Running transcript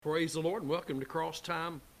Praise the Lord and welcome to Cross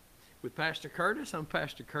Time with Pastor Curtis. I'm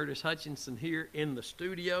Pastor Curtis Hutchinson here in the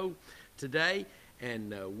studio today,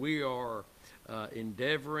 and we are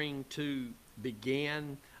endeavoring to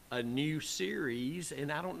begin a new series,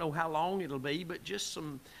 and I don't know how long it'll be, but just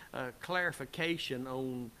some clarification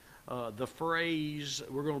on the phrase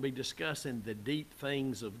we're going to be discussing, the deep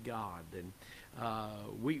things of God. And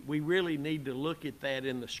we really need to look at that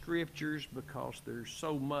in the scriptures because there's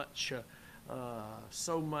so much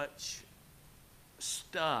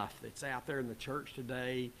stuff that's out there in the church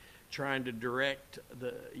today trying to direct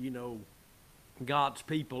God's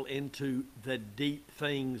people into the deep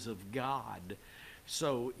things of God.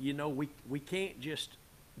 So, we can't just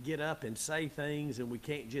get up and say things, and we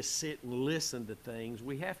can't just sit and listen to things.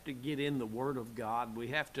 We have to get in the Word of God. We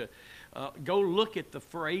have to go look at the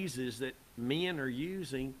phrases that men are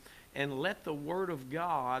using and let the Word of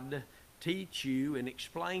God teach you and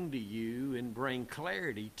explain to you and bring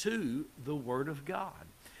clarity to the Word of God.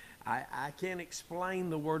 I can't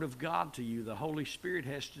explain the Word of God to you. The Holy Spirit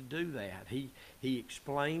has to do that. He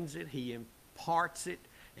explains it, He imparts it,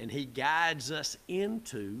 and He guides us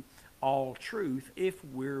into all truth if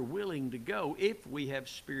we're willing to go, if we have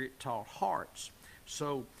Spirit-taught hearts.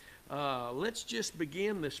 So let's just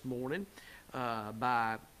begin this morning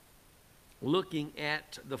by looking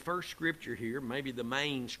at the first scripture here, maybe the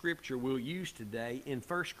main scripture we'll use today in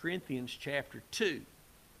 1 Corinthians chapter 2.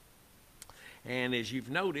 And as you've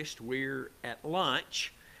noticed, we're at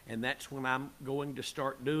lunch, and that's when I'm going to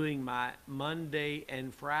start doing my Monday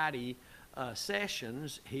and Friday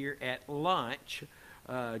sessions here at lunch,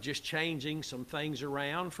 just changing some things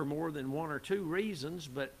around for more than one or two reasons,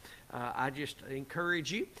 but I just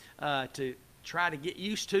encourage you to try to get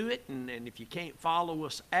used to it, and if you can't follow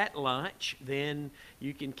us at lunch, then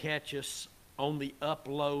you can catch us on the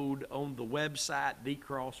upload on the website,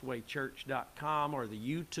 thecrosswaychurch.com, or the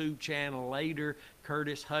YouTube channel later,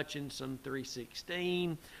 Curtis Hutchinson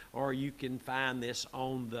 316, or you can find this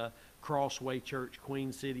on the Crossway Church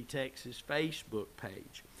Queen City, Texas Facebook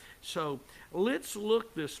page. So let's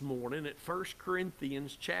look this morning at 1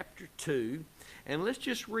 Corinthians chapter 2, and let's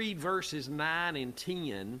just read verses 9 and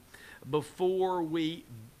 10 before we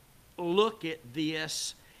look at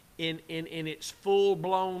this in its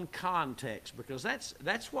full-blown context, because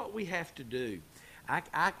that's what we have to do.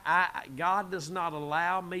 God does not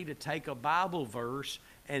allow me to take a Bible verse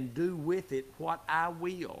and do with it what I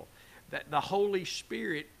will. That the Holy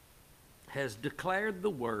Spirit has declared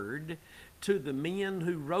the Word to the men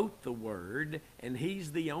who wrote the Word, and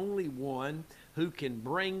He's the only one who can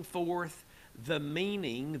bring forth the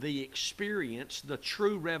meaning, the experience, the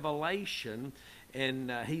true revelation,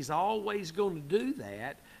 and He's always going to do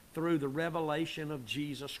that through the revelation of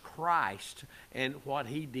Jesus Christ and what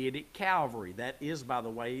He did at Calvary. That is, by the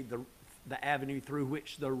way, the avenue through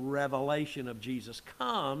which the revelation of Jesus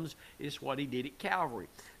comes is what He did at Calvary.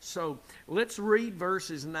 So let's read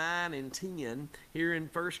verses 9 and 10 here in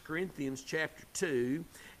 1 Corinthians chapter 2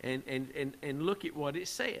 and look at what it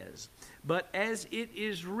says. But as it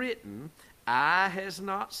is written, eye has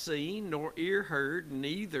not seen, nor ear heard,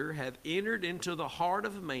 neither have entered into the heart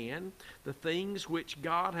of man the things which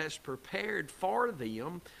God has prepared for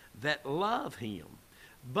them that love Him.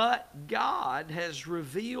 But God has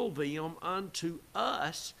revealed them unto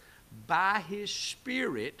us by His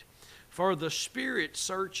Spirit, for the Spirit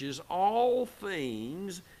searches all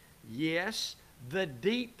things, yes, the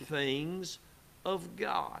deep things of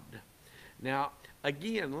God. Now,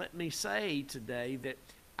 again, let me say today that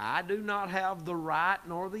I do not have the right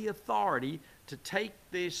nor the authority to take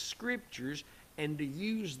these scriptures and to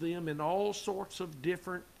use them in all sorts of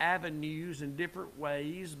different avenues and different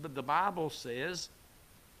ways. But the Bible says,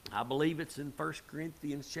 I believe it's in 1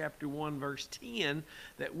 Corinthians chapter 1, verse 10,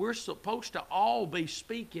 that we're supposed to all be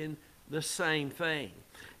speaking the same thing.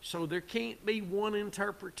 So there can't be one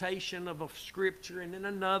interpretation of a scripture and then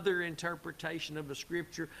another interpretation of a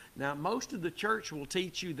scripture. Now, most of the church will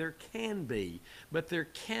teach you there can be, but there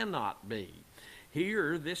cannot be.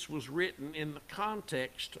 Here, this was written in the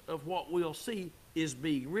context of what we'll see is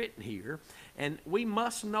being written here, and we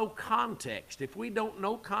must know context. If we don't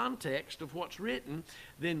know context of what's written,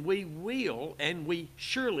 then we will, and we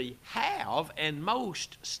surely have, and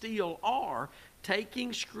most still are,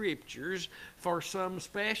 taking scriptures for some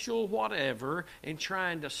special whatever and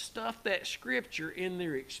trying to stuff that scripture in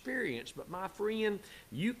their experience. But my friend,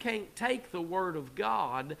 you can't take the Word of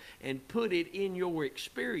God and put it in your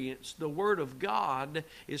experience. The Word of God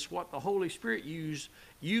is what the Holy Spirit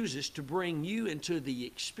uses to bring you into the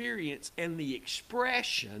experience and the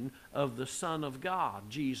expression of the Son of God,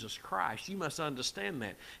 Jesus Christ. You must understand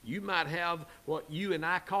that. You might have what you and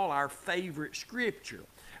I call our favorite scripture.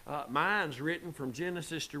 Mine's written from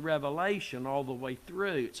Genesis to Revelation all the way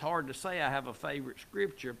through. It's hard to say I have a favorite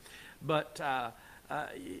scripture, but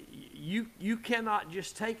you cannot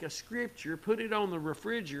just take a scripture, put it on the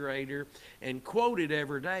refrigerator, and quote it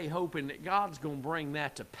every day, hoping that God's going to bring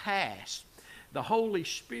that to pass. The Holy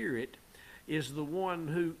Spirit is the one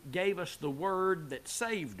who gave us the word that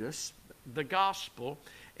saved us, the gospel,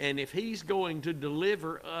 and if He's going to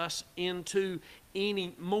deliver us into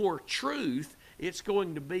any more truth, it's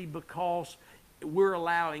going to be because we're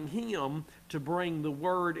allowing Him to bring the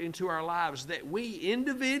Word into our lives that we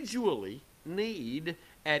individually need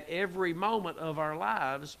at every moment of our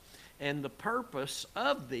lives. And the purpose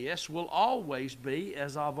of this will always be,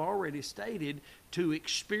 as I've already stated, to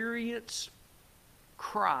experience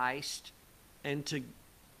Christ and to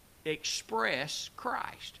express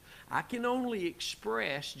Christ. I can only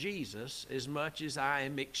express Jesus as much as I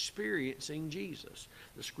am experiencing Jesus.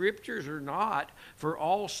 The scriptures are not for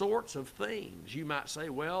all sorts of things. You might say,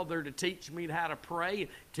 well, they're to teach me how to pray,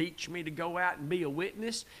 teach me to go out and be a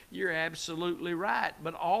witness. You're absolutely right.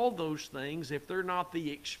 But all those things, if they're not the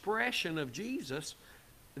expression of Jesus,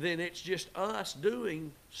 then it's just us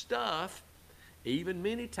doing stuff, even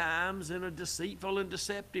many times in a deceitful and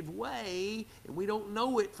deceptive way, and we don't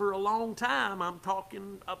know it for a long time.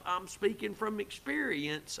 I'm speaking from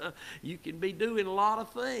experience. You can be doing a lot of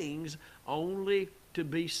things only to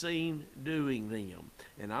be seen doing them.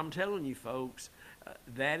 And I'm telling you, folks,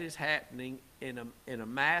 that is happening in a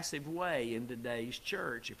massive way in today's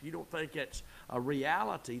church. If you don't think that's a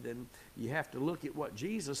reality, then you have to look at what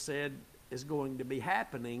Jesus said is going to be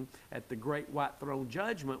happening at the great white throne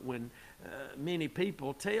judgment, when many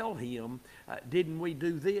people tell Him, didn't we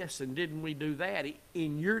do this and didn't we do that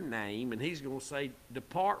in your name? And He's going to say,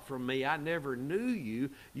 depart from me, I never knew you,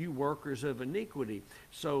 you workers of iniquity.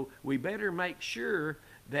 So we better make sure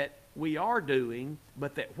that we are doing,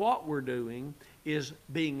 but that what we're doing is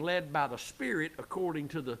being led by the Spirit according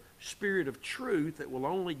to the Spirit of truth that will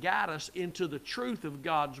only guide us into the truth of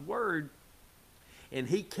God's Word. And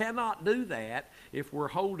He cannot do that if we're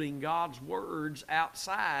holding God's words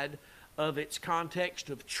outside of its context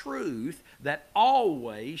of truth that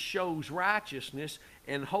always shows righteousness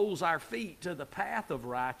and holds our feet to the path of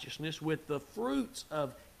righteousness with the fruits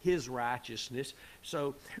of His righteousness.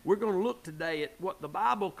 So we're going to look today at what the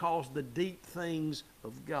Bible calls the deep things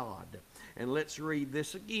of God. And let's read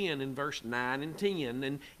this again in verse 9 and 10,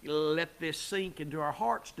 and let this sink into our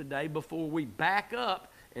hearts today before we back up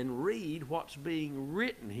and read what's being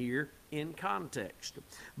written here in context.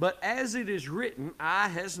 But as it is written, eye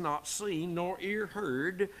has not seen, nor ear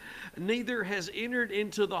heard, neither has entered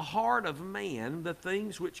into the heart of man the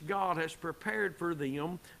things which God has prepared for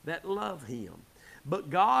them that love Him. But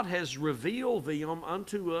God has revealed them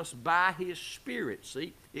unto us by His Spirit.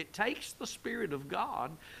 See, it takes the Spirit of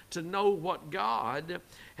God to know what God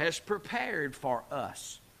has prepared for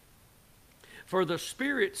us. For the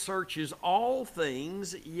Spirit searches all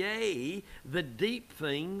things, yea, the deep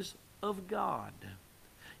things of God.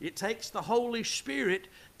 It takes the Holy Spirit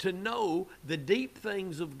to know the deep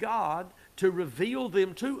things of God, to reveal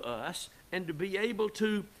them to us, and to be able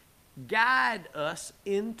to guide us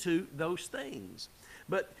into those things.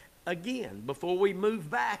 But again, before we move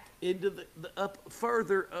back into up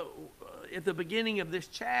further at the beginning of this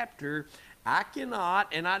chapter, I cannot,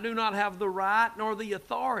 and I do not have the right nor the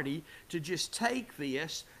authority to just take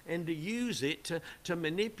this and to use it to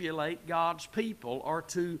manipulate God's people, or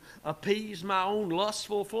to appease my own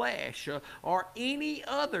lustful flesh, or any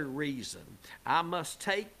other reason. I must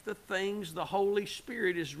take the things the Holy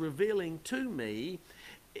Spirit is revealing to me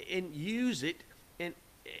and use it and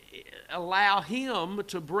allow Him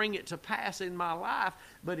to bring it to pass in my life.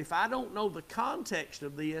 But if I don't know the context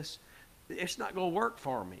of this, it's not going to work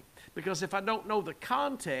for me. Because if I don't know the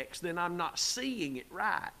context, then I'm not seeing it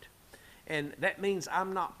right. And that means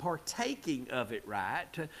I'm not partaking of it right.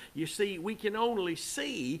 You see, we can only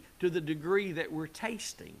see to the degree that we're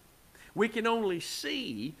tasting. We can only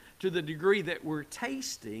see to the degree that we're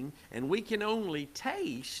tasting, and we can only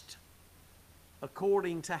taste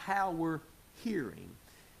according to how we're hearing.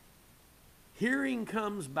 Hearing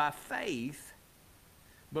comes by faith,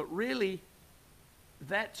 but really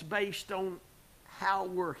that's based on how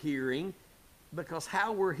we're hearing, because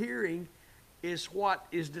how we're hearing is what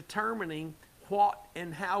is determining what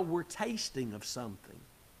and how we're tasting of something.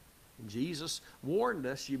 And Jesus warned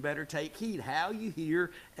us, you better take heed how you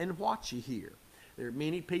hear and what you hear. There are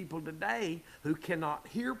many people today who cannot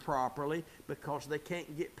hear properly because they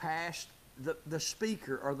can't get past the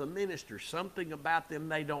speaker or the minister. Something about them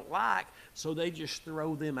they don't like, so they just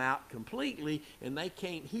throw them out completely, and they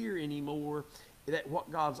can't hear anymore. that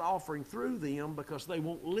what God's offering through them, because they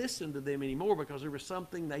won't listen to them anymore because there was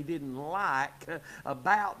something they didn't like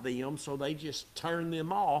about them, so they just turn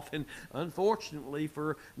them off. And unfortunately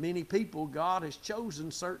for many people, God has chosen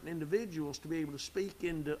certain individuals to be able to speak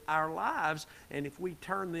into our lives, and if we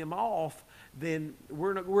turn them off, then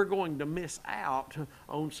we're going to miss out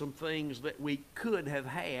on some things that we could have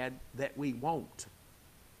had that we won't.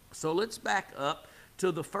 So let's back up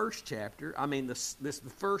to the first chapter,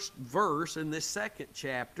 the first verse in this second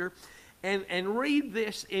chapter, and read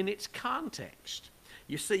this in its context.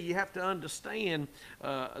 You see, you have to understand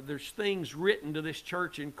there's things written to this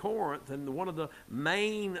church in Corinth, and one of the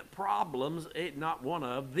main problems,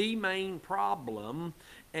 the main problem,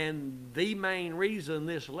 and the main reason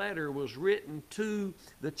this letter was written to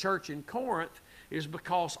the church in Corinth is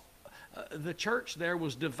because the church there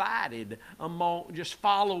was divided among just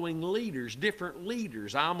following leaders, different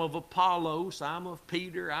leaders. I'm of Apollos, I'm of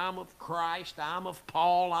Peter, I'm of Christ, I'm of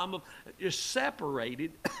Paul, just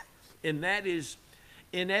separated. And that is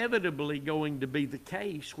inevitably going to be the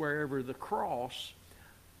case wherever the cross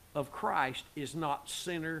of Christ is not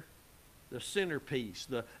the centerpiece,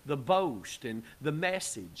 the boast and the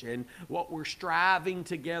message and what we're striving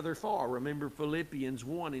together for. Remember Philippians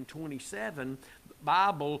 1:27, the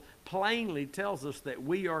Bible plainly tells us that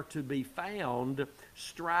we are to be found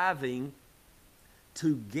striving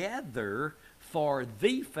together for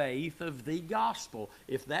the faith of the gospel.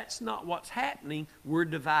 If that's not what's happening, we're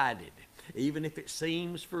divided. Even if it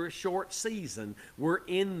seems for a short season, we're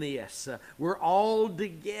in this. We're all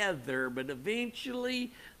together, but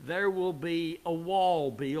eventually there will be a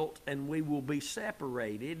wall built and we will be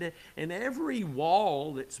separated. And every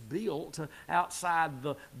wall that's built outside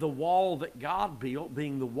the wall that God built,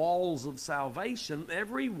 being the walls of salvation,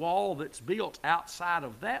 every wall that's built outside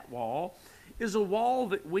of that wall is a wall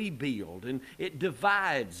that we build, and it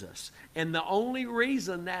divides us. And the only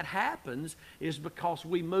reason that happens is because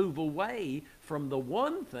we move away from the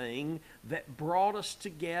one thing that brought us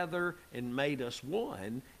together and made us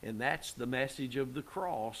one, and that's the message of the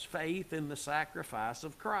cross, faith in the sacrifice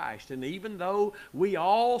of Christ. And even though we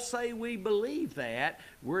all say we believe that,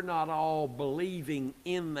 we're not all believing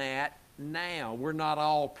in that now. We're not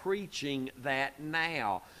all preaching that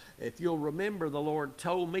now. If you'll remember, the Lord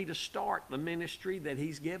told me to start the ministry that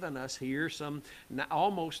He's given us here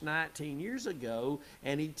almost 19 years ago,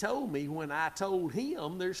 and He told me when I told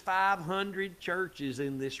Him there's 500 churches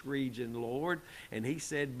in this region, Lord, and He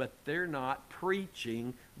said, but they're not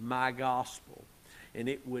preaching my gospel. And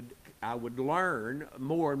I would learn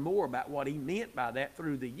more and more about what He meant by that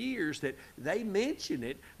through the years, that they mention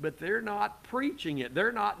it, but they're not preaching it.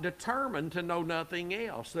 They're not determined to know nothing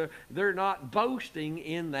else. They're not boasting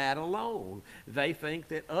in that alone. They think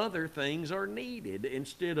that other things are needed.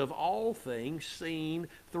 Instead of all things seen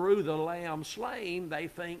through the Lamb slain, they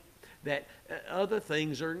think that other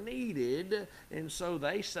things are needed, and so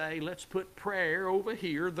they say, let's put prayer over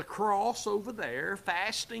here, the cross over there,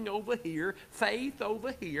 fasting over here, faith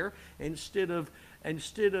over here, instead of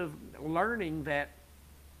learning that,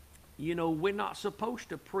 we're not supposed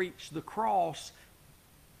to preach the cross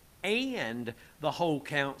and the whole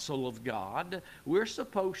counsel of God. We're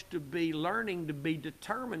supposed to be learning to be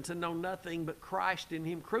determined to know nothing but Christ and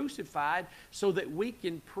Him crucified, so that we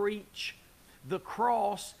can preach the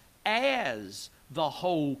cross as the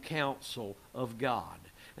whole counsel of God.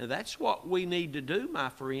 And that's what we need to do, my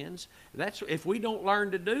friends. If we don't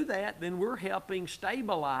learn to do that, then we're helping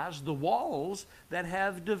stabilize the walls that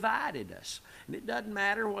have divided us. And it doesn't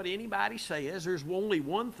matter what anybody says. There's only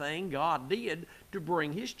one thing God did to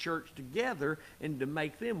bring His church together and to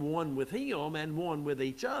make them one with Him and one with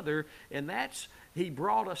each other. And that's, He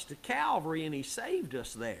brought us to Calvary and He saved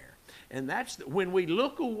us there. And that's when we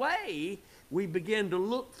look away, we begin to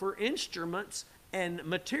look for instruments and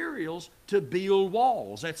materials to build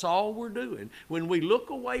walls. That's all we're doing. When we look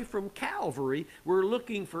away from Calvary, we're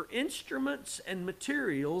looking for instruments and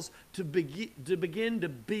materials to begin to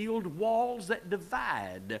build walls that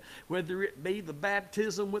divide, whether it be the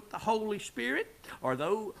baptism with the Holy Spirit, or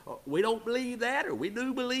though we don't believe that, or we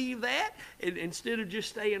do believe that, and instead of just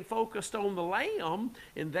staying focused on the Lamb.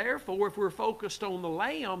 And therefore, if we're focused on the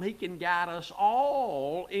Lamb, He can guide us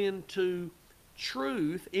all into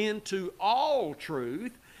truth, into all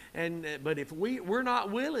truth. But if we're not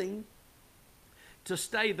willing to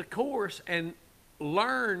stay the course and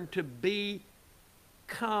learn to be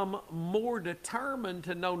become more determined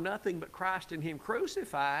to know nothing but Christ and Him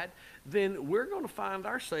crucified, then we're going to find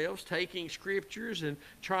ourselves taking scriptures and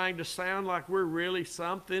trying to sound like we're really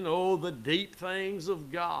something. Oh, the deep things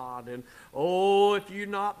of God. And oh, if you're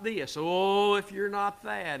not this. Oh, if you're not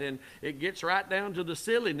that. And it gets right down to the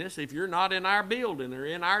silliness if you're not in our building or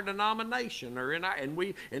in our denomination or in our,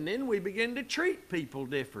 and then we begin to treat people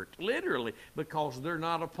different, literally, because they're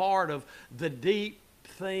not a part of the deep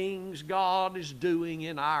things God is doing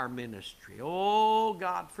in our ministry. Oh,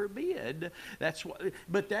 God forbid. That's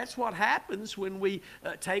what happens when we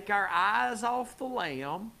take our eyes off the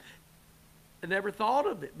Lamb. I never thought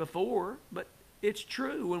of it before, but it's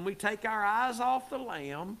true. When we take our eyes off the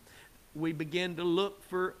Lamb, we begin to look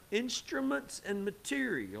for instruments and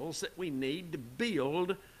materials that we need to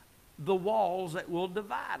build the walls that will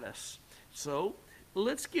divide us. So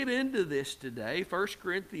let's get into this today, 1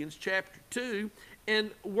 Corinthians chapter 2,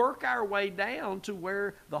 and work our way down to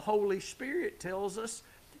where the Holy Spirit tells us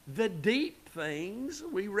the deep things,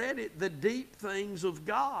 we read it, the deep things of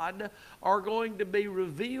God are going to be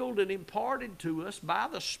revealed and imparted to us by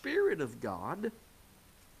the Spirit of God.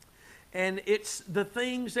 And it's the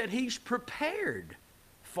things that He's prepared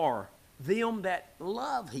for them that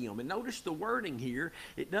love Him. And notice the wording here.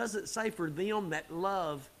 It doesn't say for them that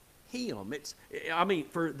love Him.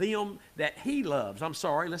 For them that He loves. I'm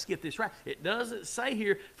sorry, let's get this right. It doesn't say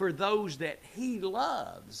here for those that He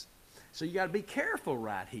loves. So you got to be careful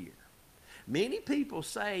right here. Many people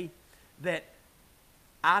say that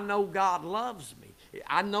I know God loves me.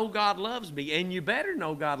 I know God loves me, and you better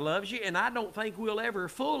know God loves you, and I don't think we'll ever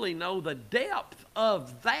fully know the depth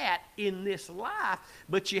of that in this life,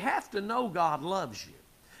 but you have to know God loves you.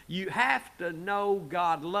 You have to know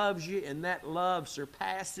God loves you, and that love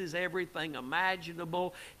surpasses everything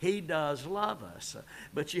imaginable. He does love us.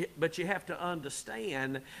 But you have to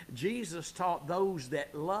understand, Jesus taught those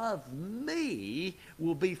that love me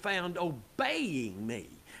will be found obeying me.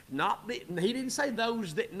 He didn't say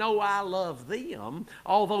those that know I love them,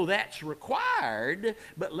 although that's required.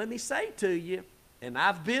 But let me say to you, and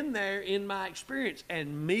I've been there in my experience,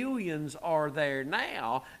 and millions are there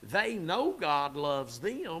now. They know God loves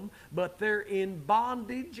them, but they're in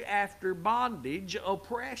bondage after bondage,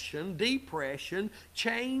 oppression, depression,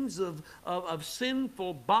 chains of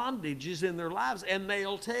sinful bondages in their lives. And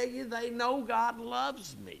they'll tell you they know God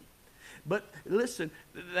loves me. But listen,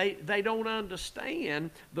 they don't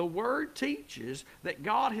understand. The Word teaches that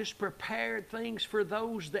God has prepared things for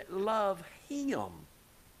those that love Him.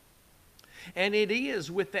 And it is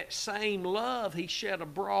with that same love He shed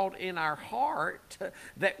abroad in our heart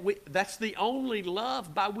that's the only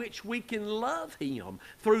love by which we can love Him.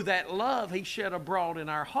 Through that love He shed abroad in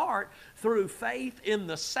our heart, through faith in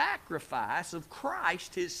the sacrifice of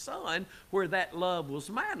Christ, His Son, where that love was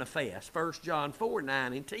manifest. 1 John 4,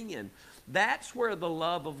 9 and 10. That's where the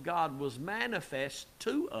love of God was manifest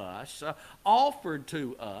to us, offered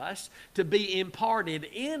to us, to be imparted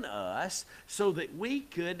in us, so that we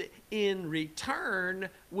could, in return,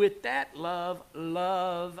 with that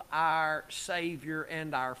love our Savior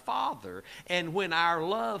and our Father. And when our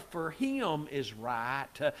love for Him is right,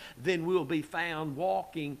 then we'll be found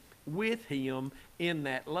walking with Him in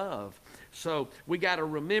that love. So we got to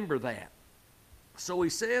remember that. So he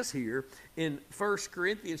says here in 1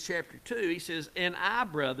 Corinthians chapter 2, he says, "And I,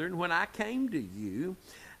 brethren, when I came to you,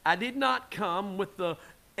 I did not come with the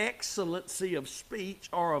excellency of speech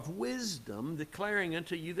or of wisdom, declaring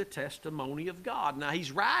unto you the testimony of God." Now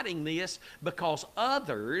he's writing this because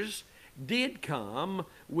others did come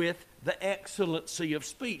with the excellency of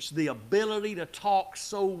speech, the ability to talk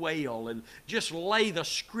so well and just lay the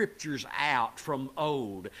scriptures out from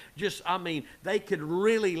old. They could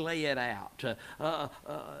really lay it out.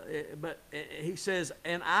 But he says,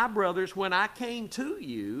 "And I, brothers, when I came to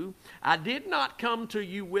you, I did not come to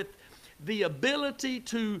you with the ability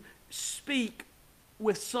to speak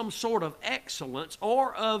with some sort of excellence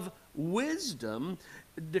or of wisdom,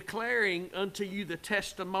 declaring unto you the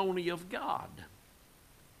testimony of God."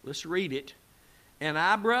 Let's read it. "And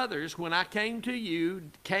I, brothers, when I came to you,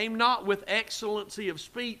 came not with excellency of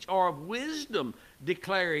speech or of wisdom,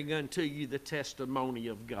 declaring unto you the testimony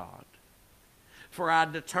of God. For I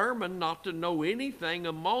determined not to know anything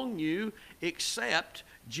among you except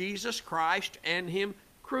Jesus Christ and Him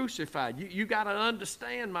crucified." You got to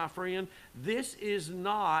understand, my friend, this is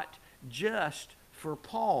not just for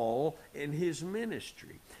Paul and his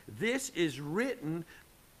ministry. This is written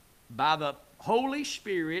by the Holy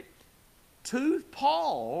Spirit to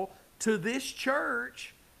Paul, to this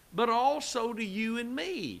church, but also to you and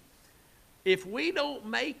me. If we don't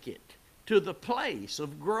make it to the place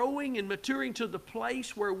of growing and maturing to the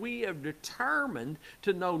place where we have determined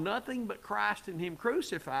to know nothing but Christ and Him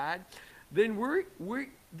crucified, then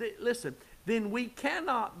then we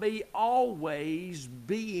cannot always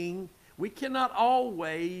be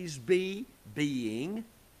being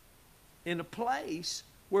in a place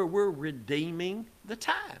where we're redeeming the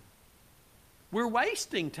time. We're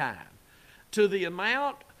wasting time to the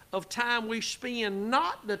amount of time we spend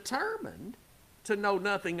not determined to know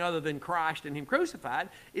nothing other than Christ and Him crucified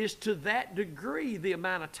is to that degree the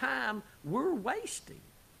amount of time we're wasting.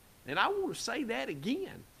 And I want to say that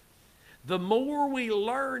again. The more we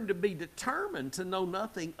learn to be determined to know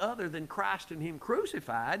nothing other than Christ and Him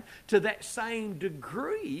crucified, to that same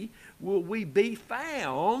degree will we be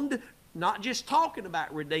found not just talking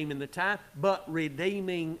about redeeming the time, but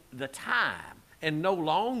redeeming the time and no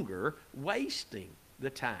longer wasting the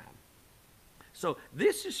time. So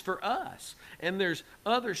this is for us. And there's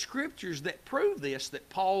other scriptures that prove this, that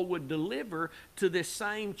Paul would deliver to this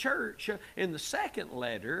same church in the second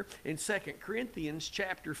letter in 2 Corinthians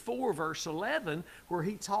chapter 4, verse 11, where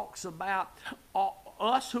he talks about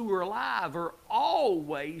us who are alive are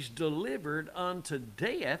always delivered unto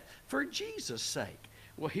death for Jesus' sake.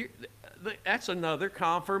 Well, here, that's another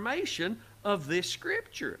confirmation of this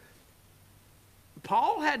scripture.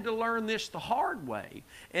 Paul had to learn this the hard way.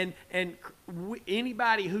 And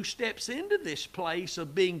anybody who steps into this place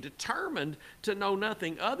of being determined to know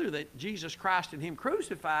nothing other than Jesus Christ and Him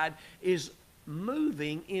crucified is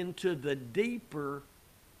moving into the deeper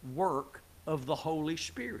work of the Holy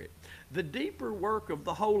Spirit. The deeper work of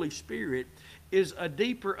the Holy Spirit is a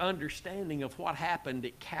deeper understanding of what happened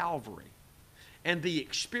at Calvary and the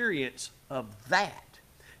experience of that.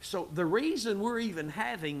 So the reason we're even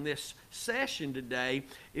having this session today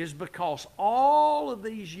is because all of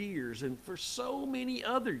these years, and for so many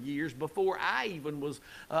other years before I even was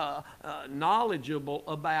knowledgeable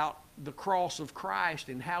about the cross of Christ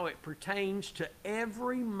and how it pertains to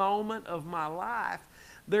every moment of my life,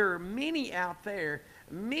 there are many out there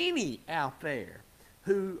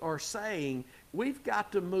who are saying, we've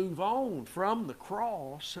got to move on from the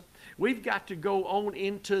cross. We've got to go on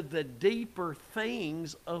into the deeper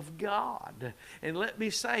things of God. And let me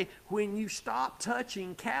say, when you stop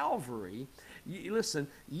touching Calvary,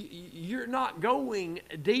 you're not going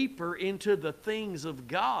deeper into the things of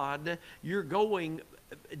God. You're going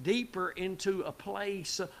deeper into a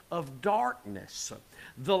place of darkness.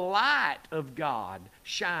 The light of God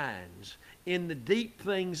shines in the deep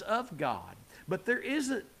things of God. But there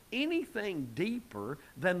isn't anything deeper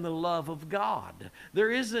than the love of God.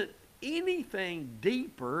 There isn't anything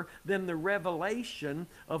deeper than the revelation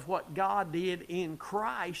of what God did in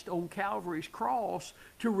Christ on Calvary's cross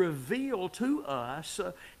to reveal to us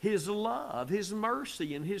His love, His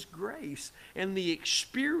mercy, and His grace, and the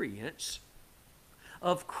experience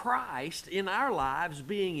of Christ in our lives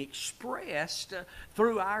being expressed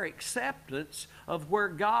through our acceptance of where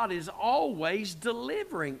God is always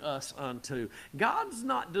delivering us unto. God's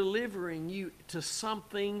not delivering you to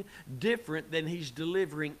something different than He's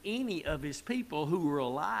delivering any of His people who are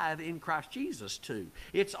alive in Christ Jesus to.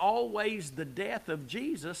 It's always the death of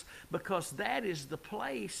Jesus, because that is the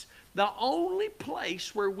place, the only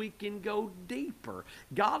place where we can go deeper.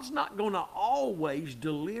 God's not going to always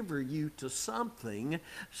deliver you to something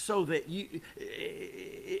so that you,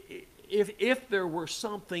 if there were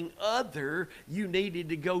something other you needed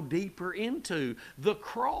to go deeper into. The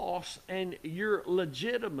cross and your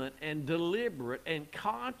legitimate and deliberate and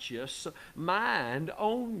conscious mind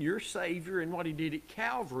on your Savior and what He did at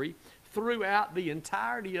Calvary throughout the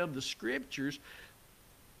entirety of the Scriptures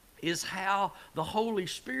is how the Holy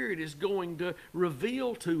Spirit is going to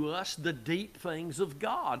reveal to us the deep things of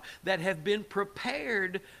God that have been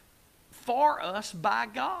prepared for us by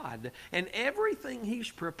God. And everything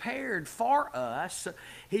He's prepared for us,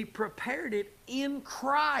 He prepared it in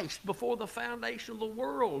Christ before the foundation of the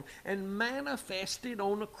world and manifested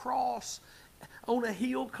on a cross, on a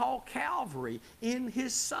hill called Calvary in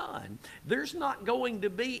His Son. There's not going to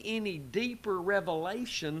be any deeper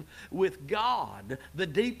revelation with God. The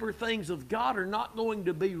deeper things of God are not going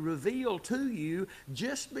to be revealed to you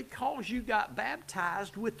just because you got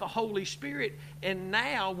baptized with the Holy Spirit and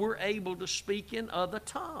now we're able to speak in other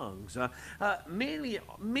tongues.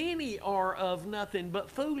 Many are of nothing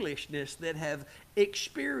but foolishness that have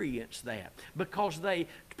experienced that, because they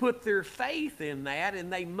put their faith in that,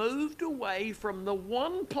 and they moved away from the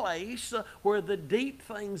one place where the deep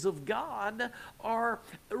things of God are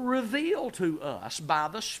revealed to us by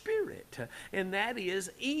the Spirit, and that is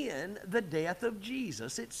in the death of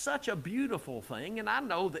Jesus. It's such a beautiful thing, and I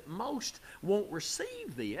know that most won't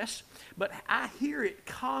receive this, but I hear it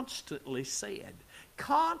constantly said.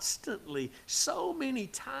 Constantly, so many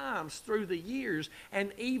times through the years,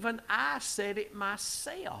 and even I said it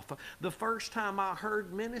myself. The first time I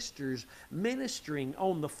heard ministers ministering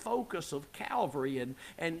on the focus of Calvary,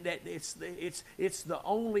 and that it's the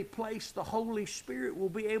only place the Holy Spirit will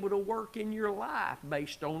be able to work in your life,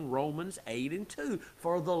 based on Romans 8:2.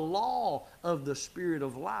 For the law of the Spirit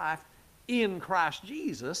of life in Christ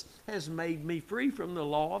Jesus has made me free from the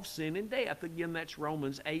law of sin and death. Again, that's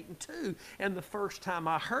Romans 8:2. And the first time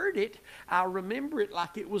I heard it, I remember it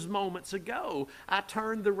like it was moments ago. I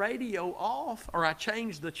turned the radio off, or I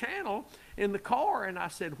changed the channel in the car, and I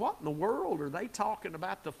said, what in the world are they talking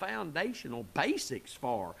about the foundational basics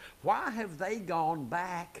for? Why have they gone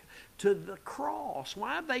back to the cross?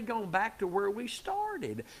 Why have they gone back to where we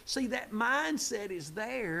started? See, that mindset is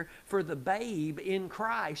there for the babe in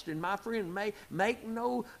Christ, and my friend, make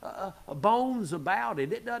no bones about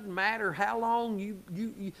it. It doesn't matter how long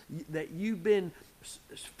that you've been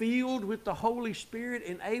filled with the Holy Spirit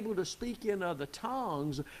and able to speak in other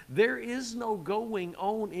tongues. There is no going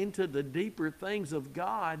on into the deeper things of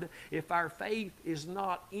God if our faith is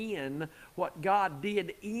not in what God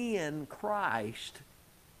did in Christ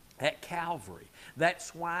at Calvary.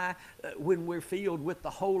 That's why when we're filled with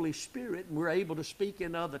the Holy Spirit and we're able to speak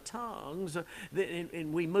in other tongues,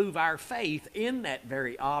 and we move our faith in that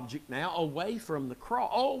very object now away from the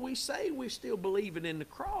cross. Oh, we say we still believe in the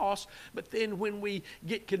cross, but then when we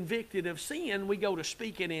get convicted of sin, we go to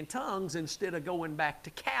speaking in tongues instead of going back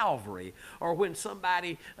to Calvary. Or when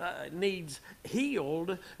somebody needs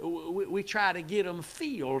healed, we try to get them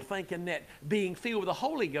filled, thinking that being filled with the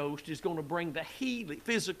Holy Ghost is going to bring the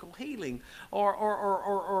physical healing,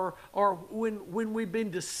 or when we've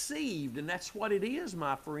been deceived, and that's what it is,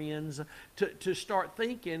 my friends, to start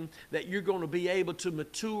thinking that you're going to be able to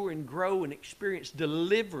mature and grow and experience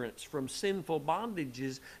deliverance from sinful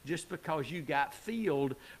bondages just because you got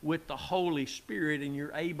filled with the Holy Spirit and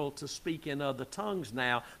you're able to speak in other tongues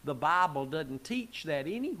now. The Bible doesn't teach that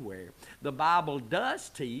anywhere. The Bible does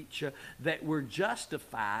teach that we're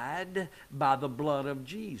justified by the blood of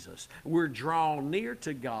Jesus. We're drawn near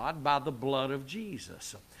to God by the blood of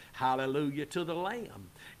Jesus. Hallelujah to the Lamb.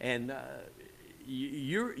 And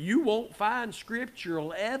you won't find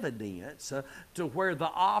scriptural evidence to where the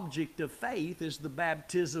object of faith is the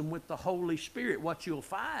baptism with the Holy Spirit. What you'll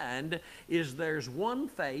find is there's one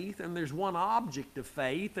faith and there's one object of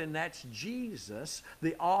faith, and that's Jesus,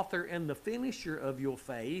 the author and the finisher of your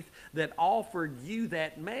faith, that offered you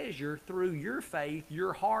that measure through your faith,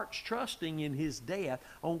 your heart's trusting in His death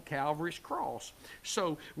on Calvary's cross.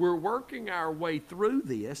 So we're working our way through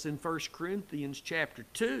this in 1 Corinthians chapter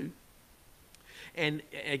 2. And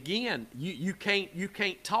again, you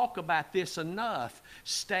can't talk about this enough,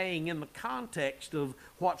 staying in the context of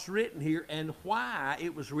what's written here and why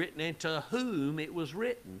it was written and to whom it was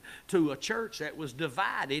written. To a church that was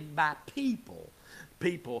divided by people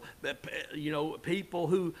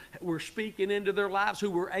who were speaking into their lives, who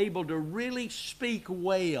were able to really speak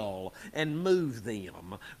well and move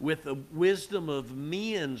them with the wisdom of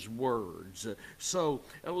men's words. So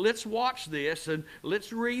let's watch this and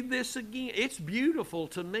let's read this again. It's beautiful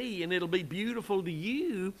to me, and it'll be beautiful to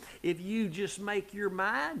you if you just make your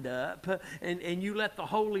mind up and you let the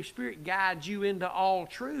Holy Spirit guide you into all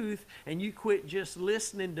truth, and you quit just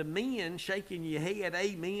listening to men shaking your head,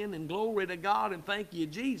 amen, and glory to God, and thank you,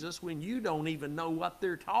 Jesus, when you don't even know what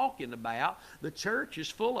they're talking about. The church is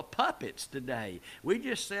full of puppets today. We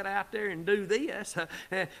just sit out there and do this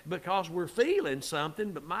because we're feeling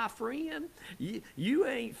something, but my friend, you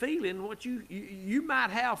ain't feeling what you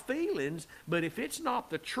might have feelings, but if it's not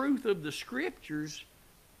the truth of the Scriptures,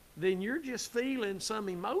 then you're just feeling some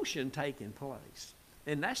emotion taking place.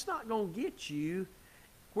 And that's not going to get you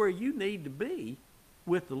where you need to be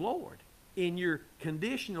with the Lord in your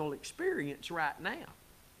conditional experience right now.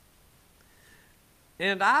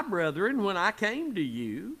 And I, brethren, when I came to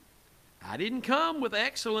you, I didn't come with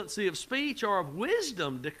excellency of speech or of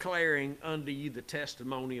wisdom declaring unto you the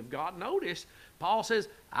testimony of God. Notice, Paul says,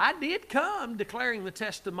 I did come declaring the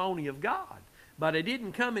testimony of God, but I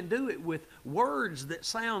didn't come and do it with words that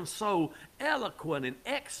sound so eloquent and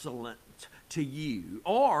excellent to you,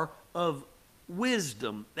 or of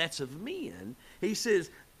wisdom that's of men. He says,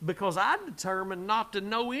 because I determined not to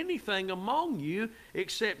know anything among you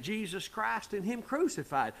except Jesus Christ and Him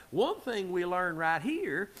crucified. One thing we learn right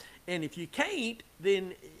here, and if you can't,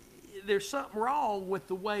 then there's something wrong with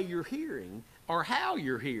the way you're hearing or how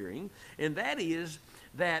you're hearing, and that is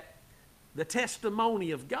that the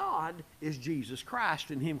testimony of God is Jesus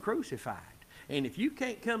Christ and Him crucified. And if you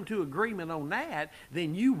can't come to agreement on that,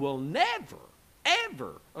 then you will never,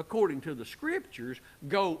 ever, according to the Scriptures,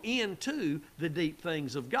 go into the deep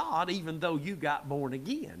things of God, even though you got born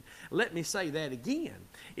again. Let me say that again.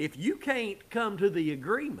 If you can't come to the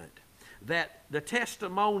agreement that the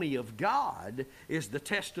testimony of God is the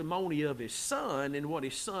testimony of His Son and what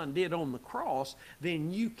His Son did on the cross,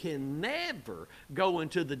 then you can never go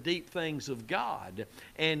into the deep things of God.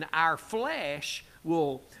 And our flesh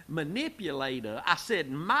will manipulate us. I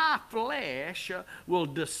said, my flesh will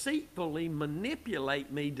deceitfully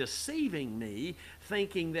manipulate me, deceiving me,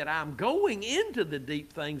 thinking that I'm going into the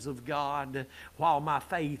deep things of God while my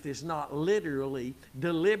faith is not literally,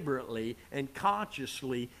 deliberately, and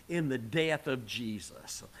consciously in the death of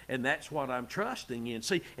Jesus. And that's what I'm trusting in.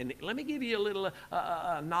 See, and let me give you a little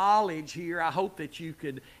knowledge here. I hope that you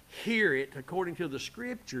could hear it according to the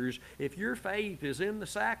Scriptures. If your faith is in the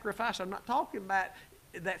sacrifice, I'm not talking about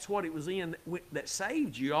that's what it was in that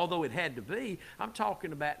saved you, although it had to be. I'm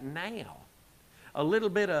talking about now. A little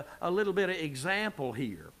bit of example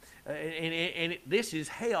here, and this has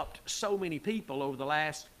helped so many people over the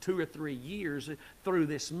last 2 or 3 years through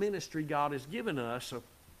this ministry God has given us. So,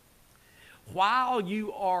 while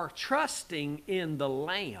you are trusting in the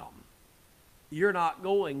Lamb, you're not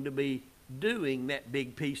going to be doing that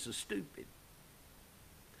big piece of stupid.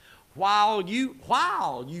 While you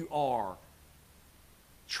are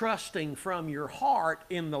trusting from your heart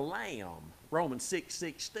in the Lamb, Romans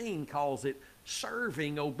 6:16 calls it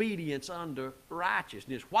serving obedience unto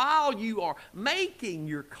righteousness. While you are making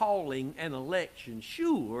your calling and election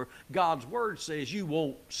sure, God's Word says you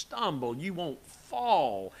won't stumble, you won't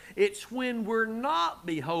fall. It's when we're not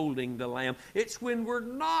beholding the Lamb, it's when we're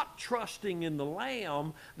not trusting in the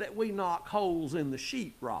Lamb that we knock holes in the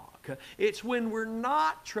sheetrock. It's when we're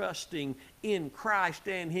not trusting in Christ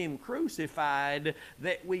and Him crucified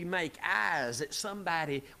that we make eyes at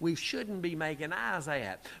somebody we shouldn't be making eyes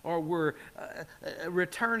at, or we're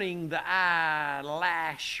returning the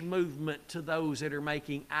eyelash movement to those that are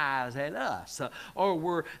making eyes at us, or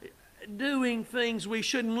we're doing things we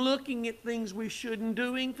shouldn't, looking at things we shouldn't,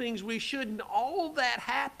 doing things we shouldn't. All that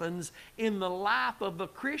happens in the life of a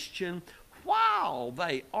Christian while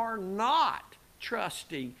they are not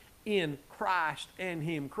trusting in Christ and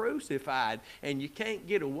Him crucified. And you can't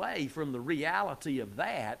get away from the reality of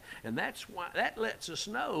that. And that's why that lets us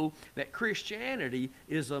know that Christianity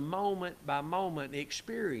is a moment by moment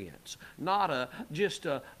experience, not just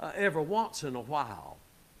every once in a while.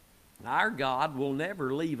 Our God will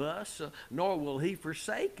never leave us, nor will He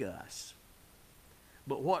forsake us.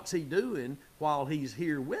 But what's He doing while He's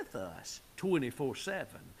here with us 24/7?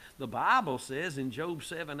 The Bible says in Job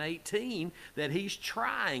 7:18 that He's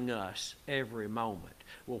trying us every moment.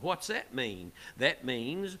 Well, what's that mean? That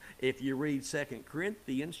means, if you read 2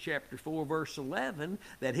 Corinthians chapter 4, verse 11,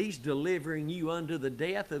 that He's delivering you unto the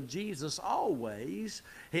death of Jesus always.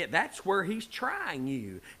 That's where He's trying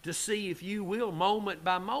you, to see if you will, moment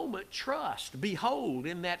by moment, trust, behold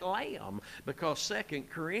in that Lamb. Because 2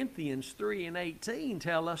 Corinthians 3:18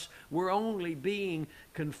 tell us we're only being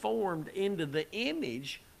conformed into the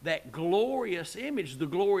image, that glorious image, the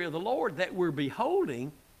glory of the Lord that we're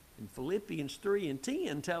beholding. And Philippians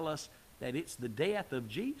 3:10 tell us that it's the death of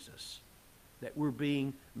Jesus that we're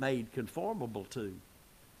being made conformable to.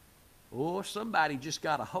 Oh, somebody just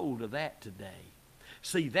got a hold of that today.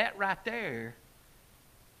 See, that right there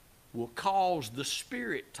will cause the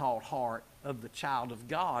Spirit-taught heart of the child of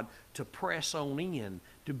God to press on in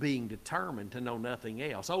to being determined to know nothing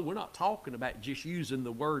else. Oh, we're not talking about just using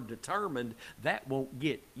the word determined. That won't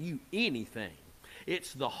get you anything.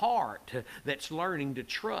 It's the heart that's learning to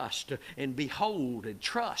trust and behold and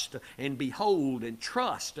trust and behold and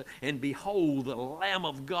trust and behold the Lamb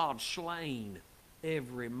of God slain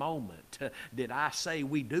every moment. Did I say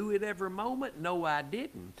we do it every moment? No, I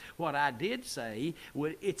didn't. What I did say,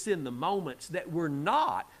 it's in the moments that we're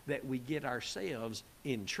not that we get ourselves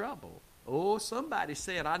in trouble. Oh, somebody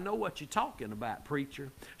said, I know what you're talking about,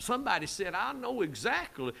 preacher. Somebody said, I know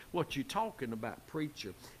exactly what you're talking about,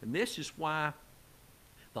 preacher. And this is why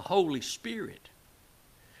the Holy Spirit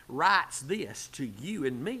writes this to you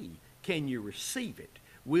and me. Can you receive it?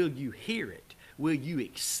 Will you hear it? will you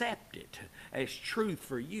accept it as truth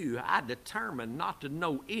for you? I determined not to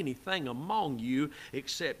know anything among you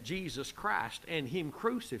except Jesus Christ and Him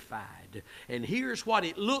crucified. And here's what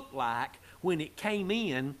it looked like when it came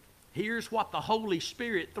in. Here's what the Holy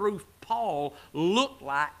Spirit through Paul looked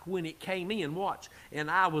like when it came in. Watch. And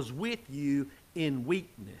I was with you in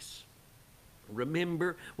weakness.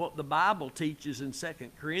 Remember what the Bible teaches in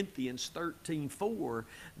 2 Corinthians 13:4,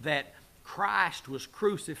 that Christ was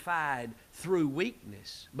crucified through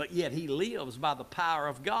weakness, but yet He lives by the power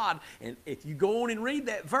of God. And if you go on and read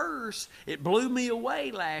that verse, it blew me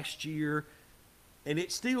away last year, and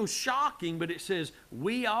it's still shocking, but it says,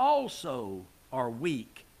 we also are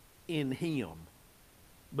weak in Him,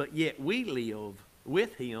 but yet we live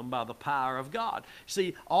with Him by the power of God.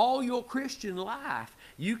 See, all your Christian life,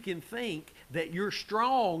 you can think that you're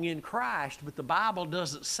strong in Christ, but the Bible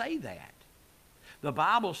doesn't say that. The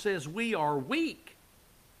Bible says we are weak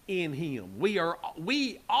in Him.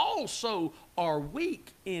 We also are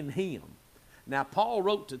weak in Him. Now, Paul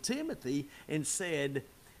wrote to Timothy and said,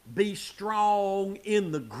 be strong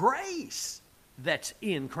in the grace that's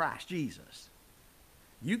in Christ Jesus.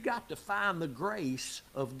 You got to find the grace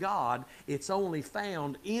of God. It's only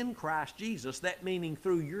found in Christ Jesus. That meaning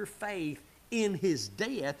through your faith in His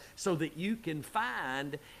death, so that you can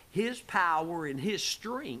find His power and His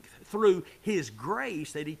strength through His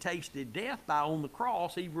grace that He tasted death by on the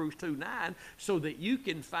cross, Hebrews 2:9, so that you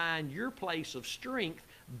can find your place of strength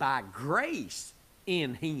by grace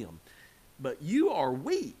in Him. But you are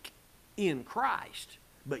weak in Christ,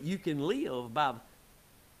 but you can live by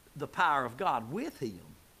the power of God with Him.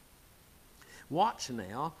 Watch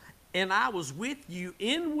now. And I was with you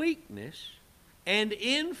in weakness and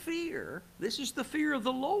in fear. This is the fear of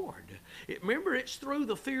the Lord. Remember, it's through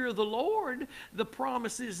the fear of the Lord. The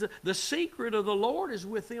promise is, the secret of the Lord is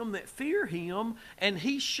with them that fear Him, and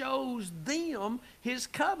He shows them His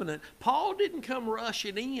covenant. Paul didn't come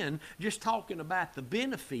rushing in just talking about the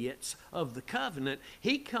benefits of the covenant.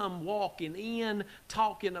 He come walking in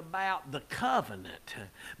talking about the covenant.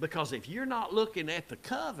 Because if you're not looking at the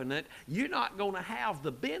covenant, you're not going to have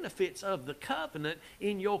the benefits of the covenant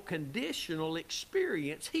in your conditional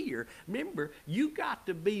experience here. Remember, you got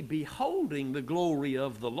to be beholding the glory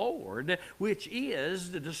of the Lord, which is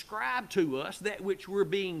to describe to us that which we're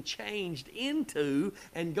being changed into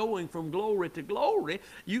and going from glory to glory.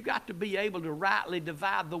 You got to be able to rightly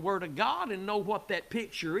divide the Word of God and know what that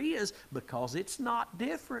picture is, because it's not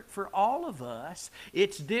different for all of us.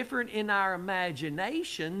 It's different in our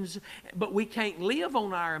imaginations, but we can't live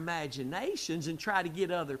on our imaginations and try to get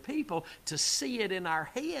other people to see it in our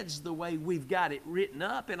heads the way we've got it written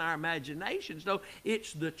up in our imaginations. No,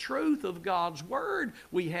 it's the truth of God's Word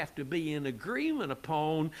we have to be in agreement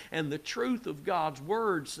upon, and the truth of God's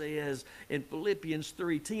Word says in Philippians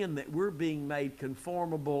 3:10 that we're being made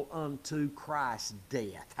conformable unto Christ's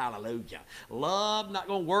death. Hallelujah. Love not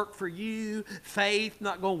going to work for you. Faith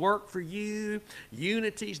not going to work for you.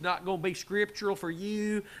 Unity's not going to be scriptural for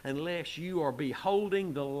you unless you are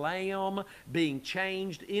beholding the Lamb being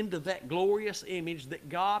changed into that glorious image that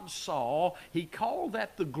God saw. He called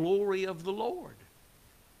that the glory of the Lord.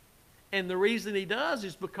 And the reason He does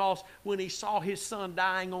is because when He saw His Son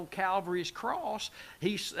dying on Calvary's cross,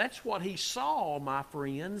 that's what He saw, my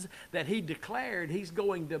friends, that He declared He's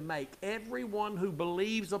going to make everyone who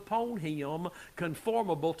believes upon Him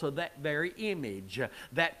conformable to that very image.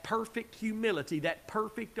 That perfect humility, that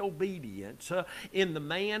perfect obedience in the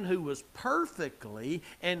man who was perfectly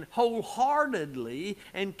and wholeheartedly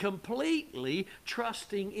and completely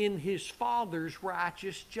trusting in his Father's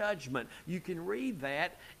righteous judgment. You can read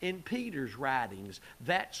that in Peter's writings.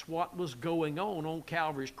 That's what was going on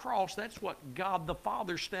Calvary's cross. That's what God the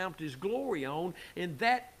Father stamped His glory on. And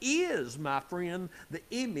that is, my friend, the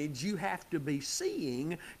image you have to be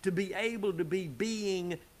seeing to be able to be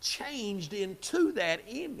being changed into that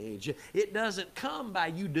image. It doesn't come by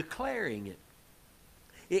you declaring it.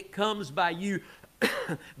 It comes by you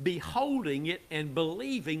beholding it and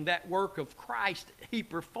believing that work of Christ He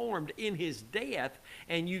performed in His death,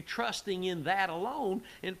 and you trusting in that alone.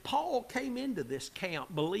 And Paul came into this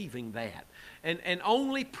camp believing that and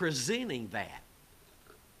only presenting that,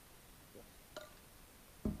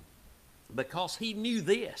 because he knew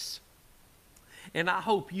this. And I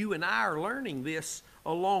hope you and I are learning this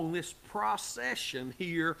along this procession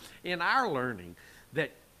here in our learning,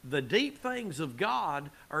 that the deep things of God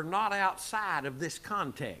are not outside of this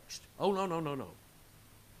context. Oh, no, no, no, no.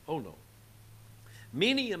 Oh, no.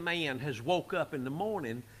 Many a man has woke up in the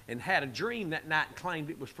morning and had a dream that night and claimed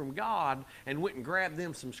it was from God and went and grabbed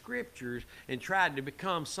them some scriptures and tried to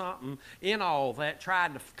become something in all that,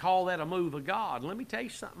 tried to call that a move of God. Let me tell you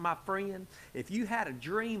something, my friend. If you had a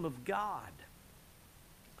dream of God,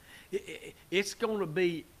 it's going to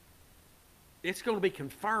be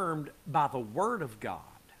confirmed by the Word of God.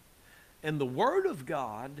 And the Word of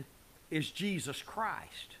God is Jesus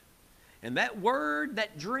Christ. And that word,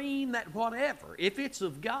 that dream, that whatever, if it's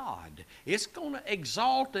of God, it's going to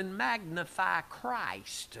exalt and magnify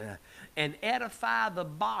Christ and edify the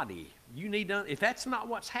body. You need to, if that's not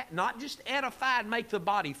what's happening, not just edify and make the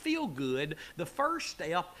body feel good, the first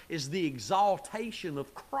step is the exaltation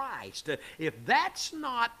of Christ. If that's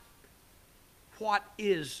not what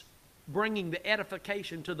is bringing the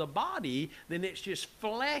edification to the body, then it's just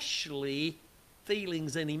fleshly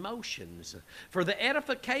feelings and emotions. For the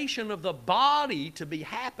edification of the body to be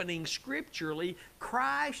happening scripturally,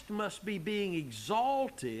 Christ must be being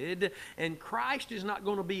exalted, and Christ is not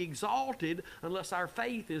going to be exalted unless our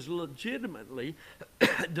faith is legitimately,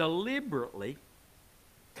 deliberately,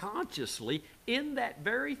 consciously in that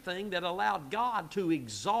very thing that allowed God to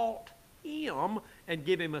exalt Him and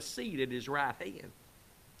give Him a seat at His right hand.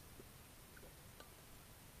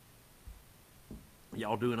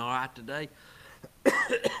 Y'all doing all right today?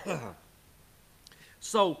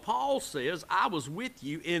 So Paul says, I was with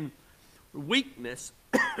you in weakness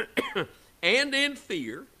and in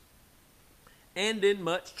fear and in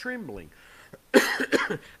much trembling.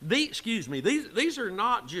 These are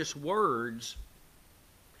not just words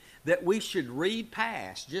that we should read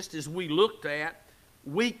past, just as we looked at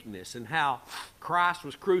weakness and how Christ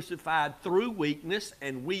was crucified through weakness,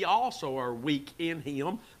 and we also are weak in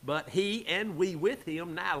Him, but He and we with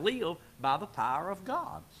Him now live by the power of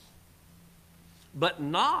God. But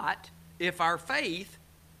not if our faith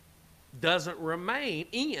doesn't remain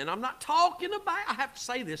in. I'm not talking about, I have to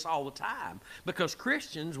say this all the time, because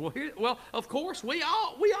Christians will hear, well, of course, we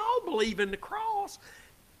all believe in the cross.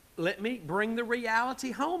 Let me bring the reality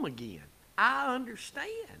home again. I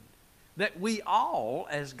understand that we all,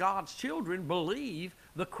 as God's children, believe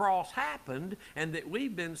the cross happened and that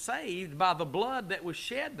we've been saved by the blood that was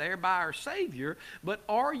shed there by our Savior. But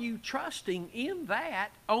are you trusting in that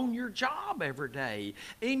on your job every day,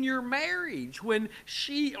 in your marriage, when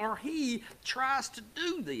she or he tries to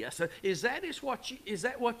do this? Is that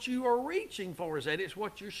what you are reaching for? Is that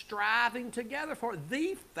what you're striving together for?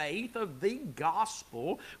 The faith of the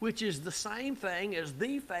gospel, which is the same thing as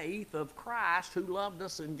the faith of Christ who loved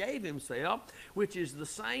us and gave Himself, which is the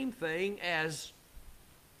same thing as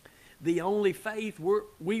the only faith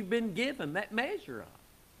we've been given that measure of.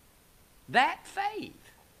 That faith,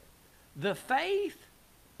 the faith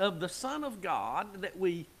of the Son of God that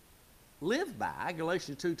we live by,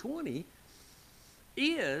 Galatians 2:20,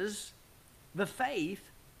 is the faith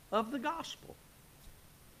of the gospel.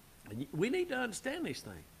 And we need to understand these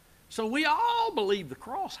things. So we all believe the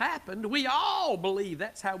cross happened. We all believe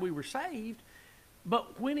that's how we were saved.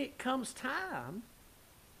 But when it comes time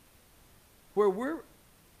where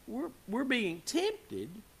we're being tempted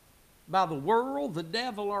by the world, the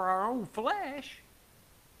devil, or our own flesh,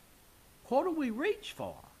 what do we reach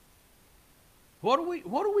for? What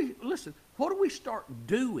do we start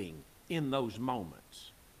doing in those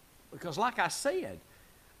moments? Because like I said,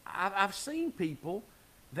 I've seen people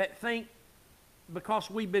that think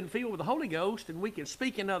because we've been filled with the Holy Ghost and we can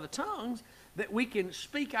speak in other tongues, that we can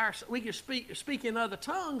speak in other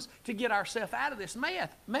tongues to get ourselves out of this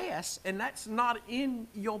mess, and that's not in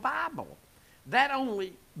your Bible. That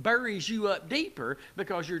only buries you up deeper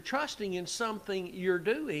because you're trusting in something you're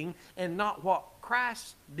doing and not what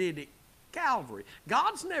Christ did at Calvary.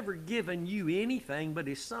 God's never given you anything but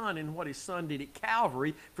His Son and what His Son did at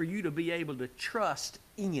Calvary for you to be able to trust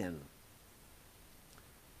in.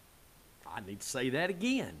 I need to say that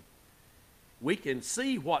again. We can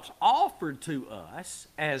see what's offered to us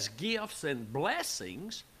as gifts and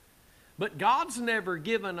blessings, but God's never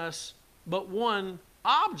given us but one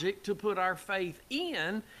object to put our faith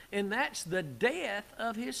in, and that's the death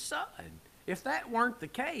of His Son. If that weren't the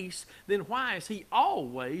case, then why is He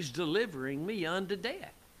always delivering me unto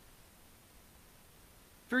death?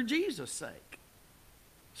 For Jesus' sake.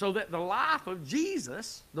 So that the life of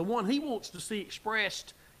Jesus, the one He wants to see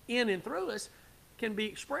expressed in and through us, can be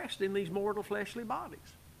expressed in these mortal fleshly bodies.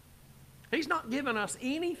 He's not given us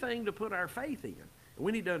anything to put our faith in.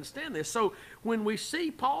 We need to understand this. So when we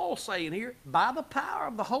see Paul saying here, by the power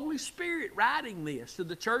of the Holy Spirit writing this to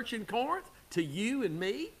the church in Corinth, to you and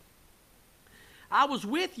me, I was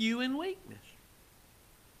with you in weakness.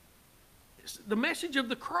 The message of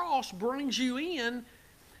the cross brings you in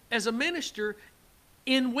as a minister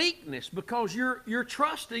in weakness, because you're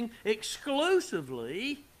trusting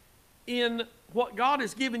exclusively in what God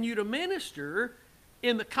has given you to minister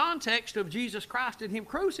in the context of Jesus Christ and Him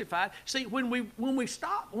crucified. See, when we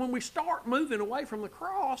start moving away from the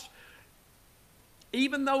cross,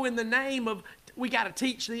 even though in the name of we got to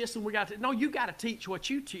teach this and no, you got to teach what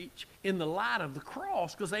you teach in the light of the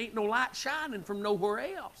cross, because there ain't no light shining from nowhere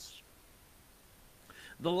else.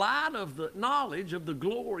 The light of the knowledge of the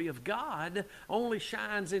glory of God only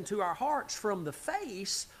shines into our hearts from the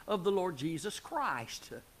face of the Lord Jesus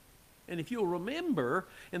Christ. And if you'll remember,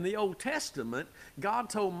 in the Old Testament, God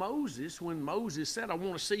told Moses, when Moses said, I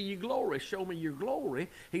want to see your glory, show me your glory,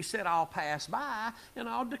 He said, I'll pass by and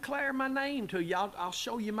I'll declare my name to you. I'll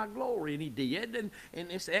show you my glory. And He did. And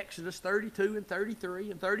it's Exodus 32 and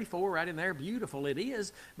 33 and 34 right in there. Beautiful it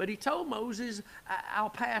is. But He told Moses, I'll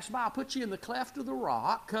pass by. I'll put you in the cleft of the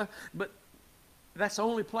rock. But that's the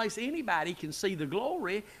only place anybody can see the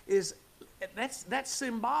glory is that's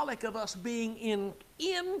symbolic of us being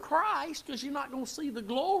in Christ, because you're not going to see the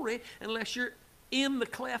glory unless you're in the